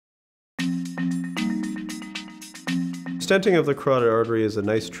stenting of the carotid artery is a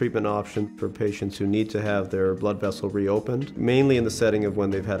nice treatment option for patients who need to have their blood vessel reopened, mainly in the setting of when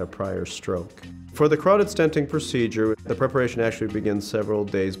they've had a prior stroke. For the carotid stenting procedure, the preparation actually begins several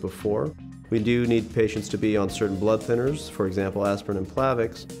days before. We do need patients to be on certain blood thinners, for example aspirin and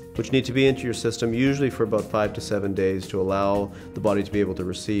Plavix, which need to be into your system usually for about 5 to 7 days to allow the body to be able to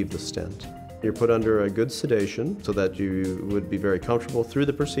receive the stent. You're put under a good sedation so that you would be very comfortable through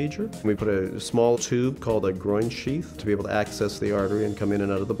the procedure. We put a small tube called a groin sheath to be able to access the artery and come in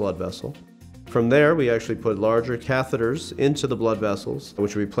and out of the blood vessel. From there, we actually put larger catheters into the blood vessels,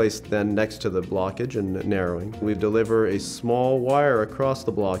 which we place then next to the blockage and narrowing. We deliver a small wire across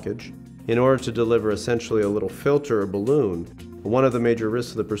the blockage in order to deliver essentially a little filter or balloon. One of the major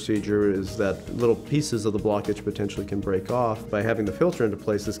risks of the procedure is that little pieces of the blockage potentially can break off. By having the filter into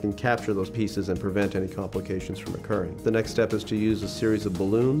place, this can capture those pieces and prevent any complications from occurring. The next step is to use a series of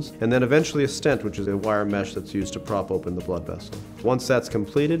balloons and then eventually a stent, which is a wire mesh that's used to prop open the blood vessel. Once that's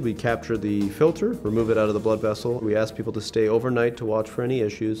completed, we capture the filter, remove it out of the blood vessel. We ask people to stay overnight to watch for any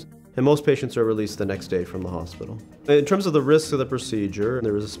issues, and most patients are released the next day from the hospital. In terms of the risks of the procedure,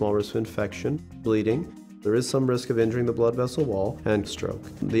 there is a small risk of infection, bleeding. There is some risk of injuring the blood vessel wall and stroke.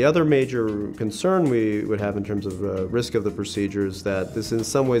 The other major concern we would have in terms of risk of the procedure is that this in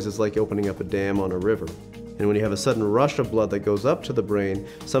some ways is like opening up a dam on a river. And when you have a sudden rush of blood that goes up to the brain,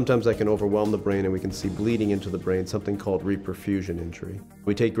 sometimes that can overwhelm the brain and we can see bleeding into the brain, something called reperfusion injury.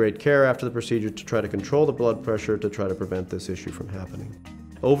 We take great care after the procedure to try to control the blood pressure to try to prevent this issue from happening.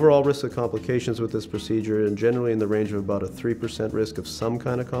 Overall risk of complications with this procedure is generally in the range of about a 3% risk of some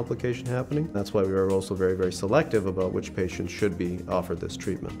kind of complication happening. That's why we are also very, very selective about which patients should be offered this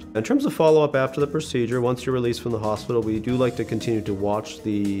treatment. In terms of follow-up after the procedure, once you're released from the hospital, we do like to continue to watch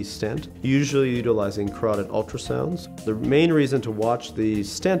the stent, usually utilizing carotid ultrasounds. The main reason to watch the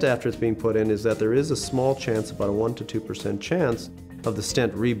stent after it's being put in is that there is a small chance, about a 1 to 2% chance, of the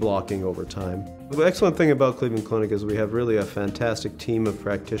stent reblocking over time. The excellent thing about Cleveland Clinic is we have really a fantastic team of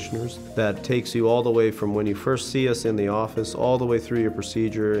practitioners that takes you all the way from when you first see us in the office all the way through your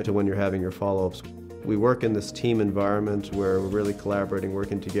procedure to when you're having your follow-ups. We work in this team environment where we're really collaborating,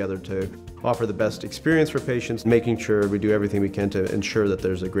 working together to offer the best experience for patients, making sure we do everything we can to ensure that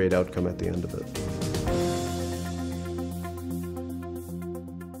there's a great outcome at the end of it.